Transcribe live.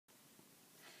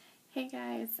Hey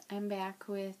guys, I'm back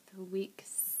with week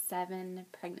 7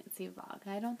 pregnancy vlog.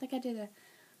 I don't think I did a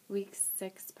week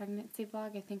 6 pregnancy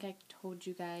vlog. I think I told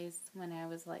you guys when I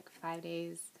was like 5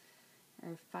 days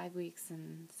or 5 weeks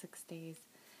and 6 days.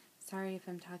 Sorry if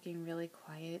I'm talking really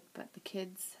quiet, but the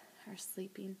kids are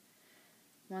sleeping.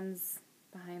 One's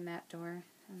behind that door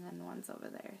and then one's over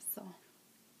there. So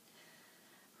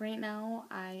right now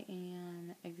I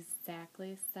am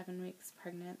exactly 7 weeks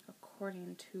pregnant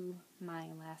according to my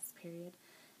last period.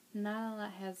 Not a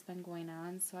lot has been going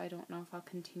on, so I don't know if I'll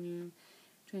continue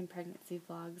doing pregnancy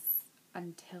vlogs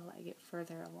until I get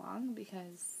further along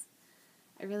because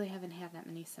I really haven't had that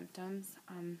many symptoms.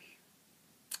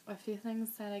 A few things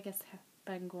that I guess have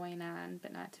been going on,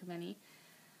 but not too many.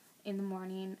 In the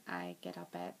morning, I get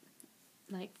up at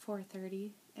like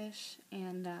 4:30-ish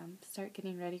and start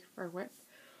getting ready for work.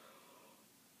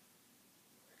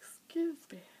 Excuse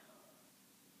me.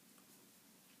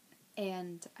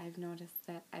 And I've noticed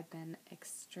that I've been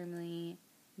extremely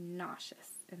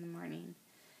nauseous in the morning.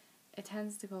 It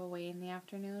tends to go away in the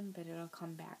afternoon, but it'll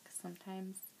come back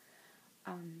sometimes.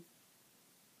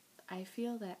 I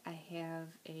feel that I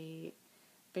have a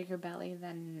bigger belly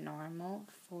than normal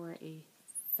for a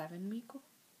 7-week,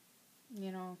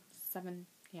 7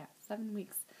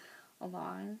 weeks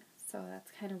along, so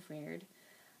that's kind of weird.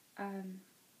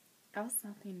 Else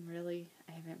nothing really.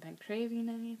 I haven't been craving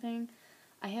anything.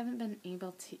 I haven't been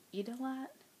able to eat a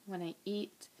lot. When I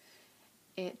eat,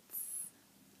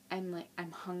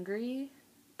 I'm hungry,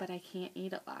 but I can't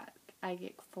eat a lot. I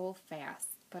get full fast,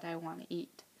 but I want to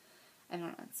eat. I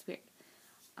don't know, it's weird.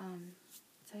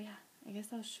 So yeah, I guess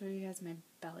I'll show you guys my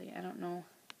belly. I don't know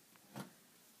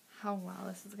how well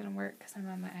this is going to work because I'm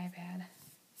on my iPad.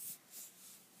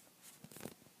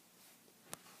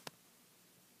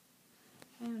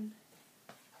 And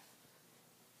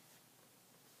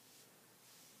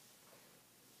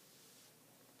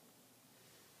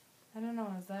I don't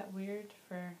know, is that weird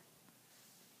for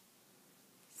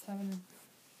 7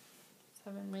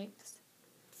 weeks?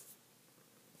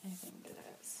 I think it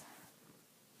is.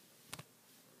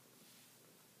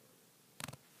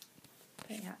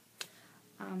 But yeah,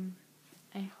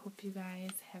 I hope you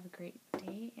guys have a great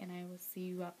day, and I will see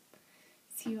you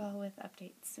all with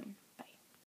updates soon. Bye.